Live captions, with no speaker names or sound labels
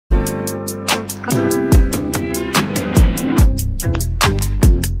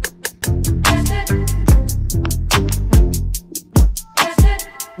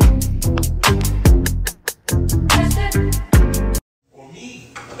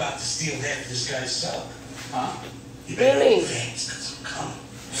about to steal half this guy's sub. Huh? Really?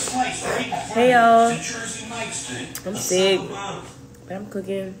 Hey y'all. I'm sick, but I'm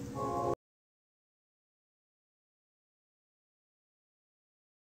cooking.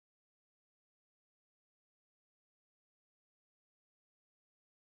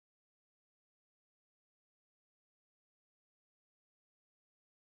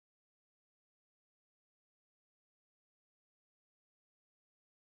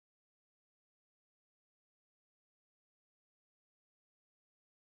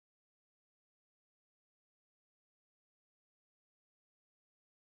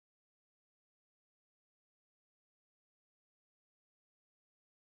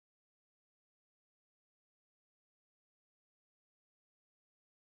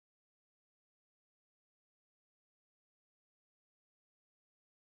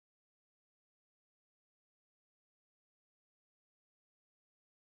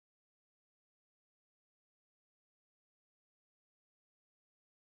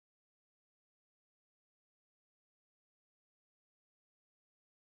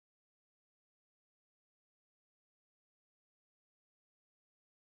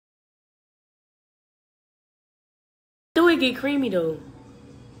 Do it get creamy though?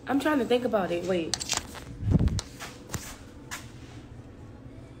 I'm trying to think about it. Wait.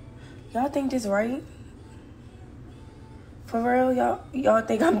 Y'all think this right? For real, y'all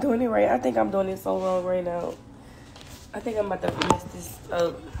think I'm doing it right? I think I'm doing it so wrong right now. I think I'm about to mess this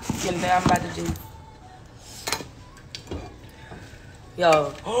up. And then I'm about to do.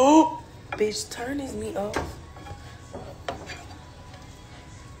 Yo. Oh, bitch, turn this meat off.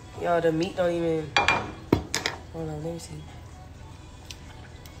 Yo, the meat don't even. Hold on, let me see.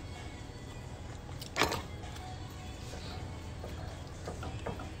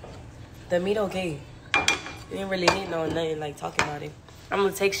 The meat okay. It ain't really hitting on nothing like talking about it. I'm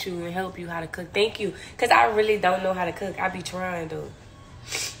gonna text you and help you how to cook. Thank you. Cause I really don't know how to cook. I be trying though.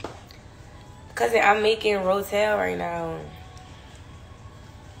 Cause I'm making rotel right now.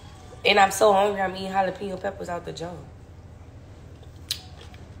 And I'm so hungry I'm eating jalapeno peppers out the jar.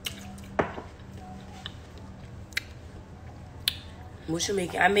 What you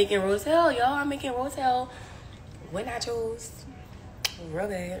making? I'm making rotel, y'all. I'm making rotel with nachos. Real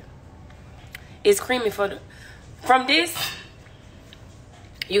bad. It's creamy from this.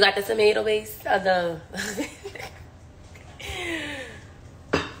 You got the tomato base of the.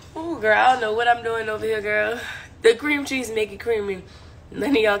 Oh, girl, I don't know what I'm doing over here, girl. The cream cheese make it creamy. None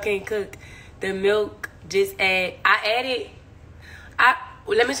of y'all can't cook. The milk, just add.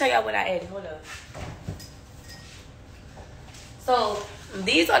 Let me show y'all what I added. Hold up. So,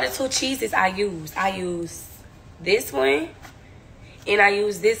 these are the two cheeses I use. I use this one, and I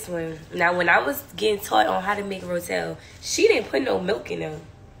use this one. Now, when I was getting taught on how to make rotel, she didn't put no milk in them.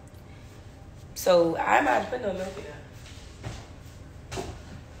 So, I'm not putting no milk in them.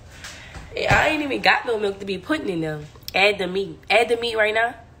 And I ain't even got no milk to be putting in them. Add the meat. Add the meat right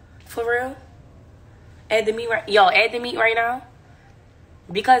now. For real. Add the meat right. Y'all, add the meat right now.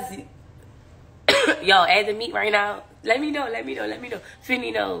 Because, y'all, add the meat right now. Let me know. Finny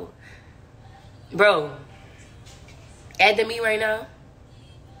know. Bro. Add the meat right now.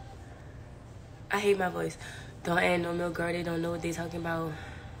 I hate my voice. Don't add no milk, girl. They don't know what they talking about.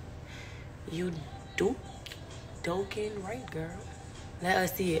 You doking right, girl. Let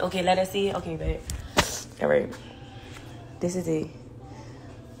us see it. Okay, let us see it. Okay, babe. All right. This is it.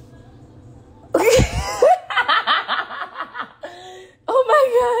 Oh my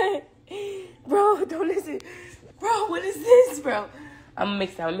God. Bro, don't listen. Bro, what is this, bro? I'm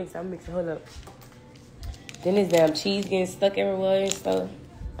mixing. Hold up. Then this damn cheese getting stuck everywhere and stuff.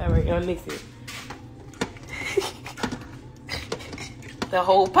 All right, I'm mixing. The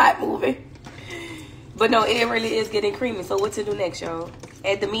whole pot moving. But no, it really is getting creamy. So what to do next, y'all?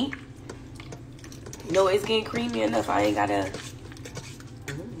 Add the meat. No, it's getting creamy enough. I ain't gotta.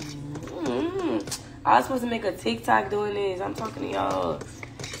 I was supposed to make a TikTok doing this. I'm talking to y'all.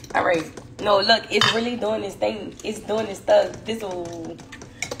 All right. No, look, it's really doing this thing. It's doing this stuff. This will.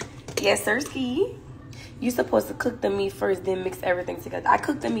 Yes, sir, ski. You supposed to cook the meat first, then mix everything together. I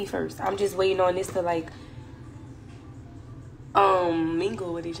cooked the meat first. I'm just waiting on this to like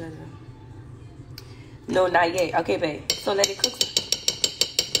mingle with each other. No, not yet. Okay, babe. So let it cook.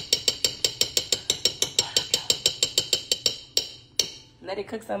 Let it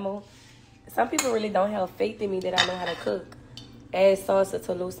cook some more. Some people really don't have faith in me that I know how to cook. Add salsa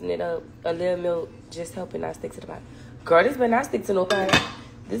to loosen it up. A little milk, just helping not stick to the pot. Girl, this better not stick to no pot.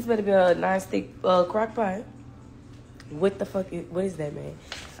 This better be a non-stick crock pot. What the fuck what is that, man?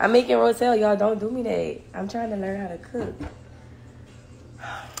 I'm making rotel, y'all. Don't do me that. I'm trying to learn how to cook.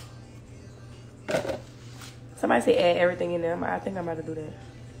 Somebody say add everything in there. I think I'm about to do that.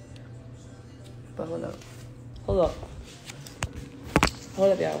 But hold up. Hold up.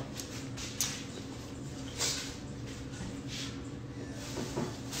 Hold up, y'all.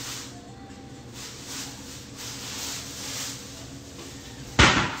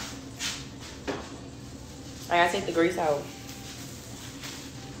 I gotta take the grease out.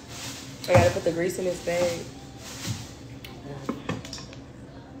 I gotta put the grease in this bag.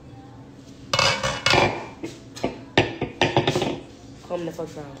 Calm the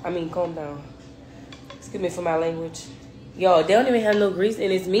fuck down. I mean, calm down. Excuse me for my language. Yo, they don't even have no grease in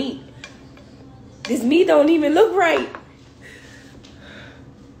this meat. This meat don't even look right.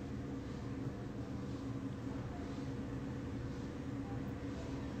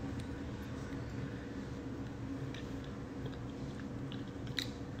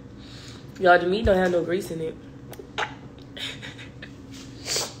 Y'all, the meat don't have no grease in it.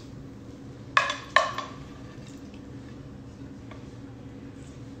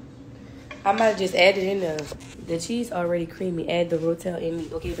 I might just add it in there. The cheese already creamy. Add the rotel in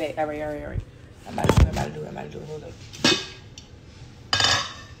meat. Okay, back. All right. I'm about to do it. Hold up.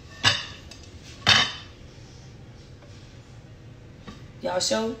 Y'all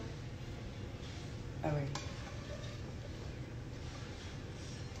show? All right.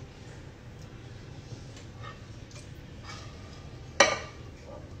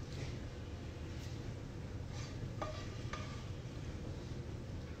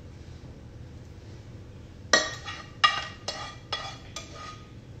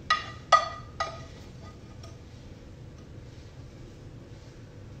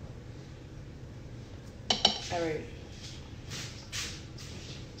 All right.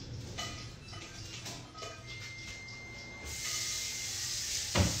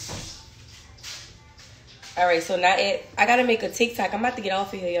 All right, so now I gotta make a TikTok. I'm about to get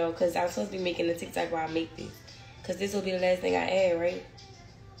off of here, y'all, because I'm supposed to be making a TikTok while I make this. Because this will be the last thing I add, right?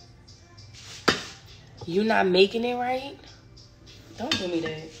 You not making it right? Don't do me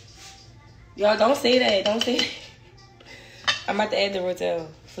that. Y'all, don't say that. Don't say that. I'm about to add the rotel.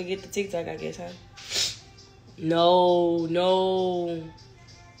 Forget the TikTok, I guess, huh? No.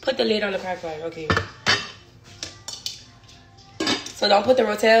 Put the lid on the crock pot. Okay. So don't put the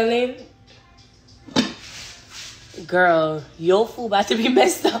rotel in. Girl, your food about to be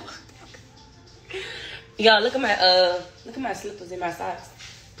messed up. Y'all, look at my slippers and my socks.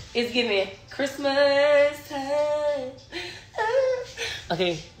 It's giving Christmas time.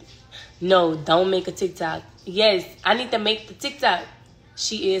 Okay. No, don't make a TikTok. Yes, I need to make the TikTok.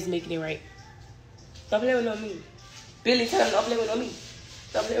 She is making it right. Don't play with no me. Billy, tell him don't play with no me.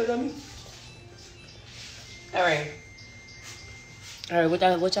 Don't play with no me.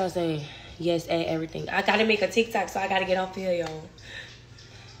 Alright, what y'all saying? Yes, add everything. I gotta make a TikTok, so I gotta get off here, y'all.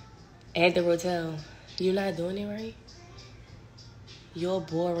 Add the rotel. You're not doing it right? You're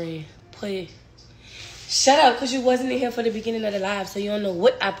boring. Shut up, because you wasn't in here for the beginning of the live, so you don't know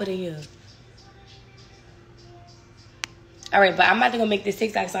what I put in here. Alright, but I'm about to go make this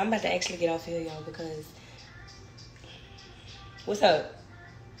TikTok, so I'm about to actually get off here, y'all, because... What's up?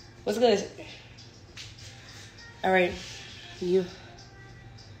 What's good? Alright. You...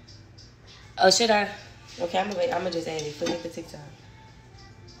 Oh, should I? Okay, I'm gonna just add it. Forget the TikTok.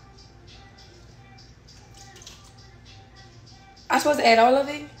 I'm supposed to add all of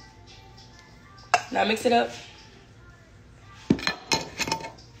it? Now mix it up.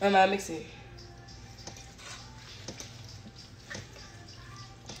 Now mix it.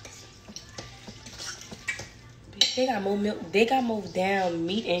 They got more milk. They got more down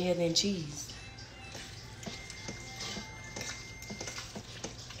meat in here than cheese.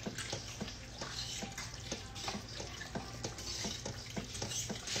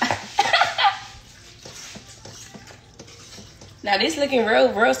 Now this looking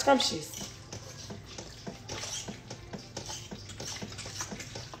real scrumptious.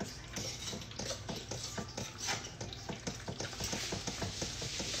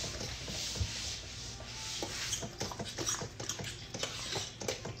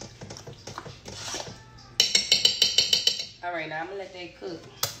 All right, now I'm gonna let that cook.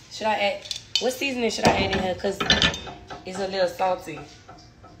 Should I add, what seasoning should I add in here? Cause it's a little salty.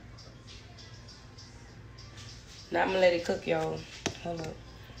 Now I'm gonna let it cook, y'all. Hold up.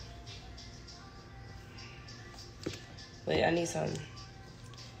 Wait, I need some.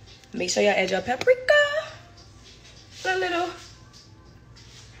 Make sure y'all add your paprika. A little.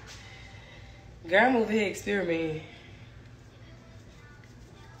 Girl, I'm over here experimenting.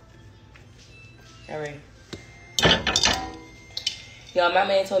 All right. Y'all, my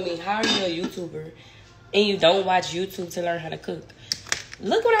man told me, how are you a YouTuber and you don't watch YouTube to learn how to cook?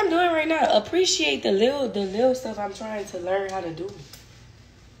 Look what I'm doing right now. Appreciate the little stuff I'm trying to learn how to do.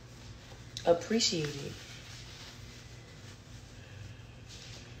 Appreciate it.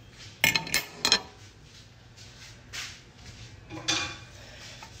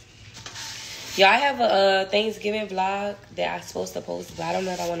 Y'all, I have a Thanksgiving vlog that I'm supposed to post, but I don't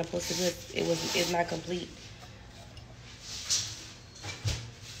know if I want to post it because it's not complete.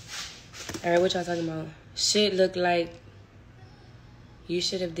 Alright, what y'all talking about? Shit look like you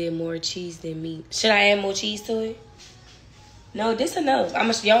should have did more cheese than meat. Should I add more cheese to it? No, this enough.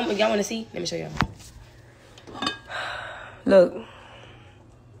 Y'all want to see? Let me show y'all. Look.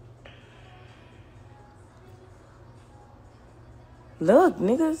 Look,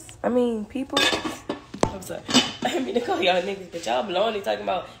 niggas. I mean, people. I'm sorry. I didn't mean to call y'all niggas, but y'all blowing talking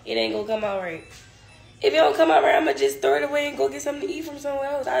about it ain't gonna come out right. If it don't come out right, I'ma just throw it away and go get something to eat from somewhere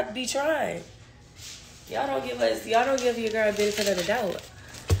else. I'd be trying. Y'all don't give your girl a benefit of the doubt.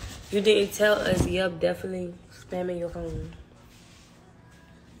 You didn't tell us. Yup, definitely spamming your phone.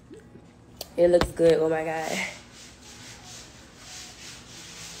 It looks good. Oh my god.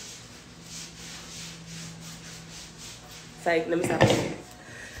 It's like, let me stop.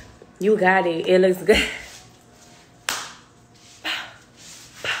 You got it. It looks good.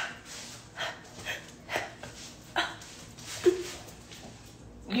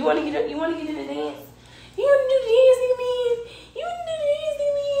 You wanna get in the dance? You wanna do the dance, nigga, man? You wanna do the dance,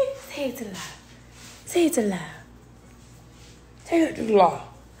 nigga, man? Say it to the loud. Say it to the loud. Say it to the loud.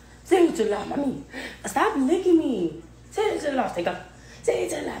 Say it to the loud, mommy. Stop licking me. Say it to the loud. Say it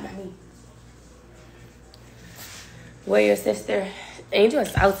to the loud, mommy. Where your sister?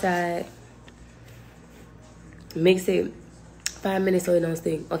 Angel's outside. Mix it 5 minutes so it don't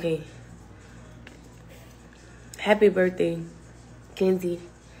stink. Okay. Happy birthday, Kenzie.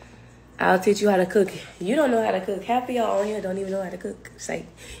 I'll teach you how to cook. You don't know how to cook. Half of y'all on here don't even know how to cook. It's like,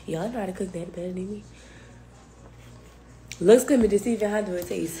 y'all know how to cook that better than me. Looks good, but deceiving. How do it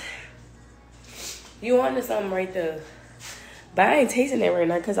taste? You onto something right there. But I ain't tasting it right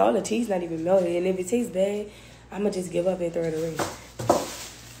now because all the cheese not even melted. And if it tastes bad, I'm going to just give up and throw it away.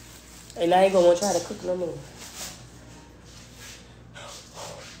 And I ain't going to want to try to cook no more.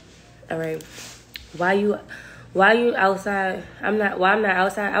 All right. Why you outside? I'm not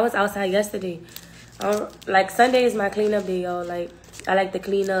outside. I was outside yesterday. Like, Sunday is my cleanup day, y'all. Like, I like to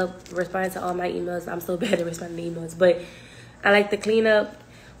clean up, respond to all my emails. I'm so bad at responding to emails. But I like to clean up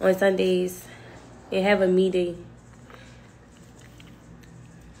on Sundays and have a me day.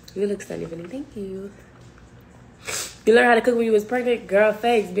 You look stunning, Vinny. Thank you. You learned how to cook when you was pregnant? Girl,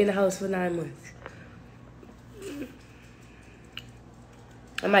 facts. Been in the house for 9 months.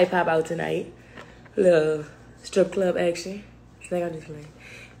 I might pop out tonight. Little strip club action. It's like I'm just playing.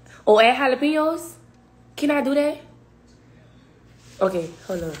 Oh, add jalapenos? Can I do that? Okay,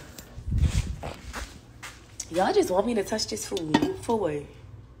 hold on. Y'all just want me to touch this food. For what?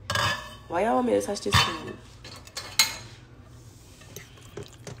 Why y'all want me to touch this food?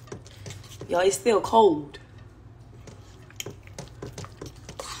 Y'all, it's still cold.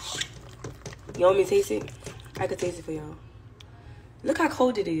 You want me to taste it? I could taste it for y'all. Look how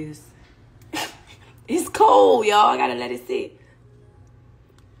cold it is. It's cold, y'all. I gotta let it sit.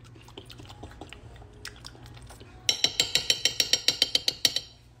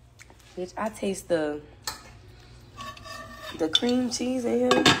 Bitch, I taste the cream cheese in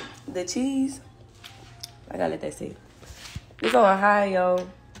here. The cheese. I gotta let that sit. It's on high, y'all.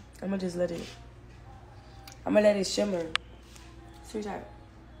 I'm gonna just let it shimmer. Sweetheart.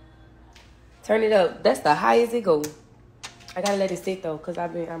 Turn it up. That's the highest it goes. I gotta let it sit though, cause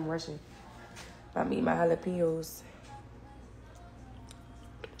I'm rushing. I'm eating my jalapenos.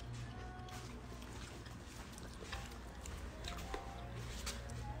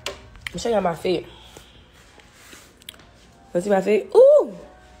 I'll show y'all my feet. Let's see my feet. Ooh!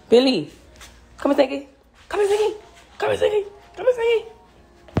 Billy. Come and take it. Come and take it. Come and take it. Come and take it.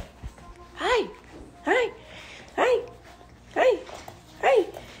 Hi. Hi. Hi. Hi. Hi.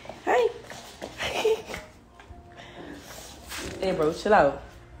 Hi. Hey, bro, chill out.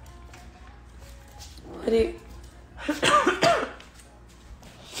 Put it.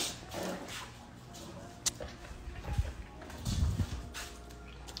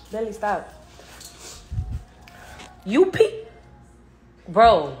 Belly, stop. You pee.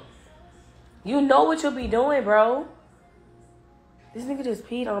 Bro. You know what you'll be doing, bro. This nigga just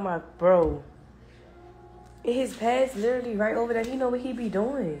peed on my bro. His pad's literally right over there. He know what he be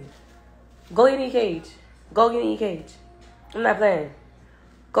doing. Go get in your cage. Go get in your cage. I'm not playing.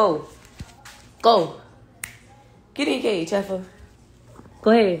 Go. Go. Get in your cage, Heffa.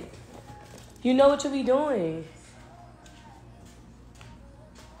 Go ahead. You know what you be doing.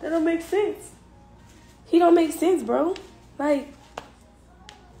 That don't make sense. He don't make sense, bro. Like,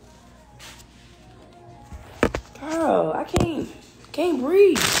 girl, I can't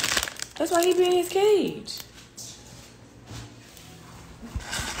breathe. That's why he be in his cage.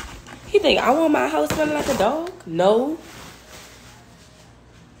 He think I want my house smelling like a dog? No.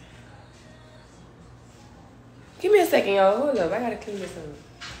 Give me a second, y'all. Hold up. I gotta clean this up.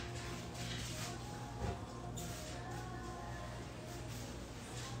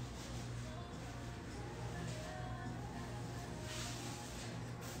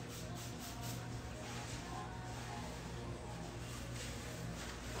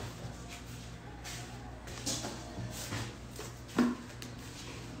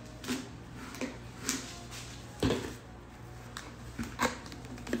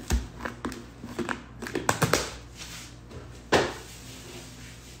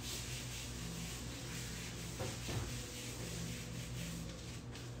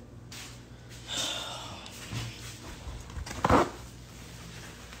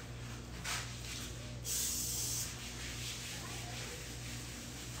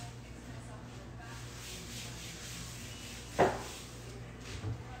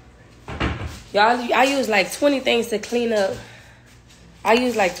 Y'all, I use like 20 things to clean up. I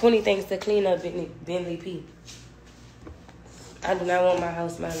use like 20 things to clean up Bentley P. I do not want my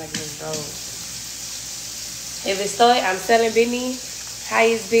house smelling like this dog. If it's started, I'm selling Bentley.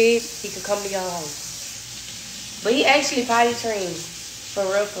 Highest bid, he could come to your house. But he actually potty trained. For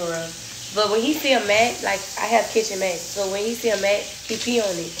real, for real. But when he see a mat, like I have kitchen mats. So when he see a mat, he pee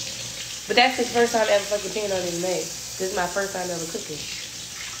on it. But that's his first time ever fucking peeing on his mat. This is my first time ever cooking.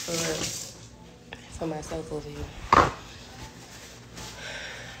 For real. For myself over here.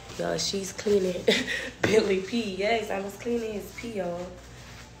 Y'all, she's cleaning Billy P. Yes, I was cleaning his pee, y'all.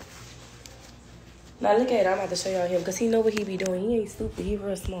 Now look at it. I'm about to show y'all him because he know what he be doing. He ain't stupid. He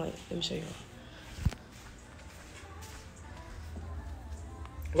real smart. Let me show y'all.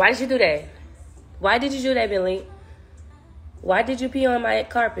 Why did you do that? Why did you do that, Billy? Why did you pee on my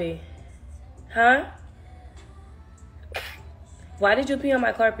carpet? Huh? Why did you pee on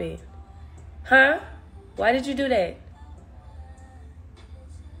my carpet? Huh? Why did you do that?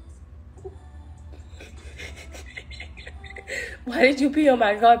 Why did you pee on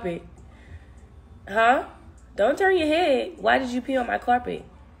my carpet? Huh? Don't turn your head. Why did you pee on my carpet?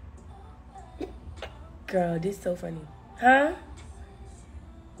 Girl, this is so funny. Huh?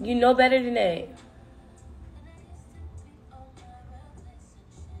 You know better than that.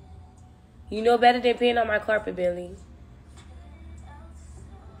 You know better than peeing on my carpet, Billy.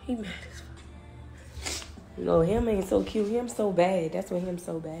 He mad as fuck. No, him ain't so cute. Him so bad. That's what him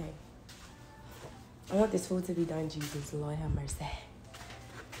so bad. I want this food to be done, Jesus. Lord have mercy.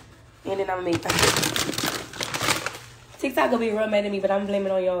 And then I'm gonna make TikTok gonna be real mad at me, but I'm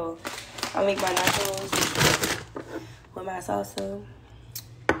blaming on y'all. I'll make my nachos with my salsa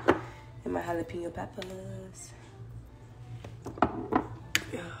and my jalapeno peppers.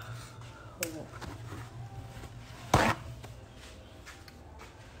 Hold up.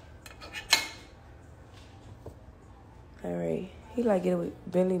 All right. He like get it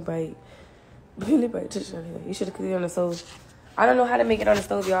with Bentley Bite. Bentley Bite. You should have cooked it on the stove. I don't know how to make it on the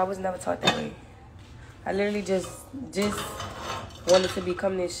stove, y'all. I was never taught that way. I literally just wanted to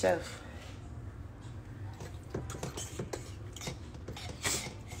become this chef.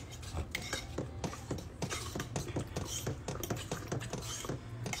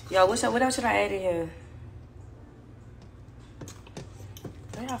 Y'all, what else should I add in here?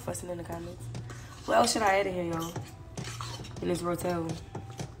 Why y'all fussing in the comments? What else should I add in here, y'all? In this rotel.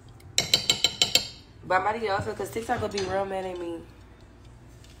 But I'm about to get off it because TikTok will be real mad at me.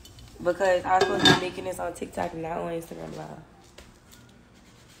 Because I was supposed to be making this on TikTok and not on Instagram Live.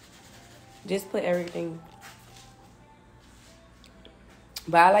 Just put everything.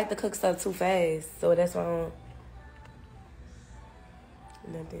 But I like to cook stuff too fast. So that's why I don't.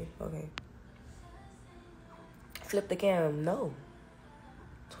 Nothing. Okay. Flip the cam. No.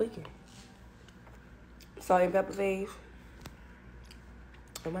 Tweaking. Salt and pepper, fave.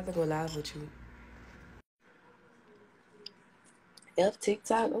 I'm about to go live with you. F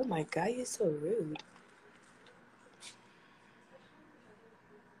TikTok. Oh my God, you're so rude.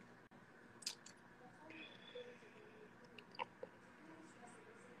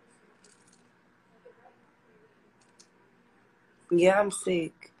 Yeah, I'm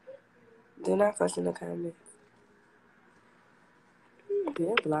sick. Do not fuss in the comments.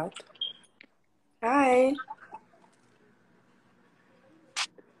 You're blocked. Hi.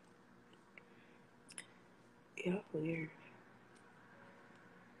 Yeah, weird.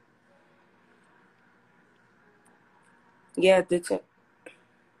 Yeah,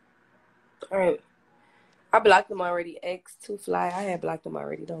 All right. I blocked them already. X too fly. I had blocked them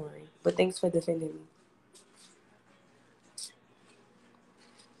already. Don't worry. But thanks for defending me.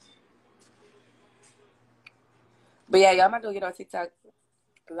 But yeah, y'all might go get on TikTok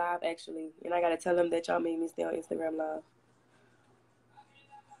live actually, and I gotta tell them that y'all made me stay on Instagram live.